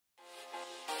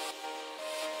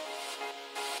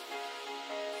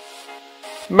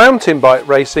Mountain bike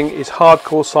racing is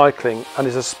hardcore cycling and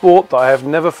is a sport that I have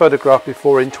never photographed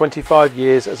before in 25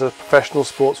 years as a professional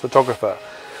sports photographer.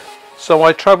 So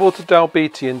I travelled to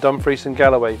Dalbeattie in Dumfries and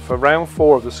Galloway for round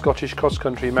 4 of the Scottish Cross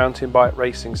Country Mountain Bike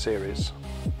Racing Series.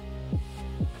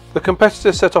 The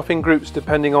competitors set off in groups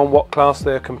depending on what class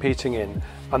they are competing in,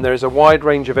 and there is a wide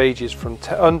range of ages from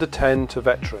under 10 to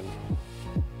veteran.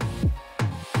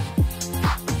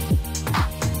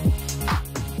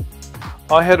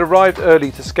 I had arrived early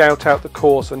to scout out the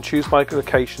course and choose my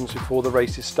locations before the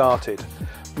races started.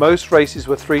 Most races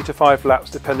were 3 to 5 laps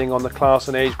depending on the class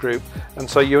and age group, and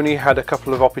so you only had a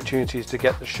couple of opportunities to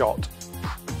get the shot.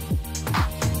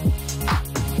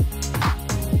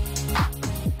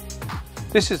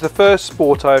 This is the first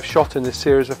sport I have shot in this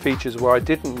series of features where I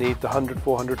didn't need the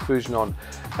 100-400 Fujifilm,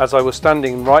 as I was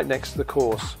standing right next to the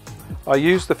course. I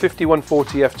used the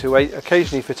 5140 f2.8,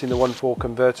 occasionally fitting the 1.4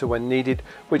 converter when needed,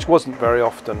 which wasn't very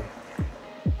often.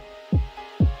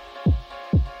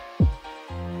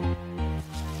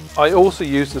 I also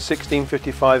used the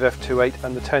 1655 f2.8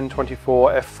 and the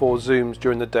 1024 f4 zooms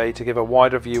during the day to give a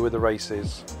wider view of the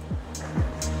races.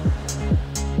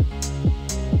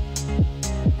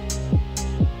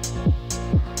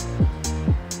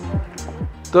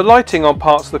 The lighting on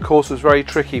parts of the course was very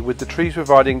tricky, with the trees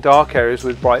providing dark areas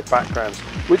with bright backgrounds,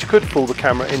 which could fool the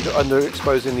camera into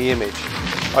underexposing the image.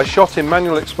 I shot in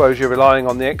manual exposure relying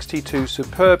on the X-T2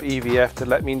 superb EVF to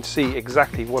let me see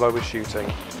exactly what I was shooting.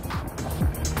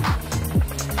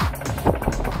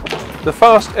 The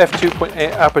fast f2.8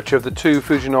 aperture of the two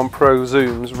Fujifilm Pro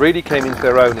zooms really came into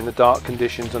their own in the dark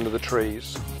conditions under the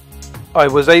trees. I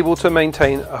was able to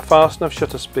maintain a fast enough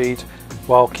shutter speed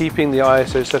while keeping the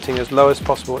ISO setting as low as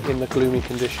possible in the gloomy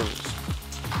conditions.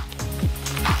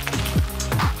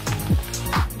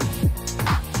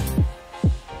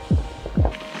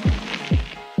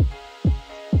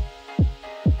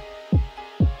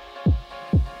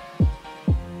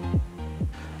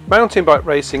 Mountain bike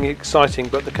racing is exciting,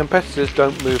 but the competitors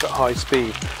don't move at high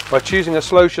speed. By choosing a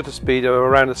slow shutter speed of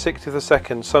around a 60th of a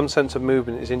second, some sense of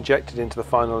movement is injected into the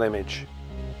final image.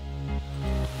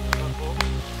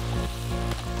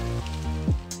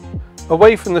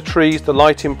 Away from the trees, the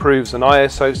light improves and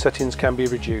ISO settings can be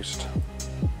reduced.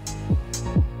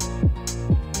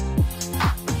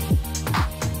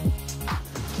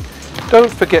 Don't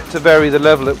forget to vary the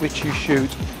level at which you shoot.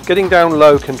 Getting down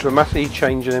low can dramatically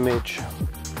change an image.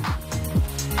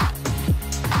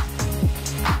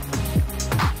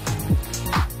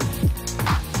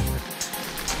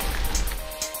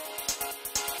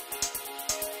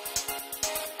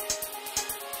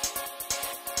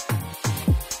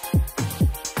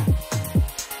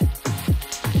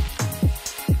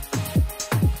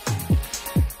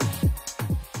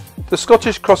 The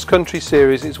Scottish Cross Country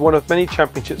Series is one of many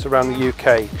championships around the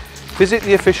UK. Visit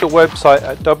the official website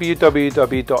at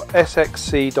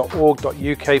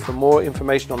www.sxc.org.uk for more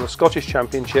information on the Scottish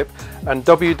Championship and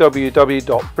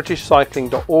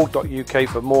www.britishcycling.org.uk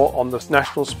for more on the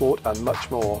national sport and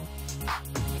much more.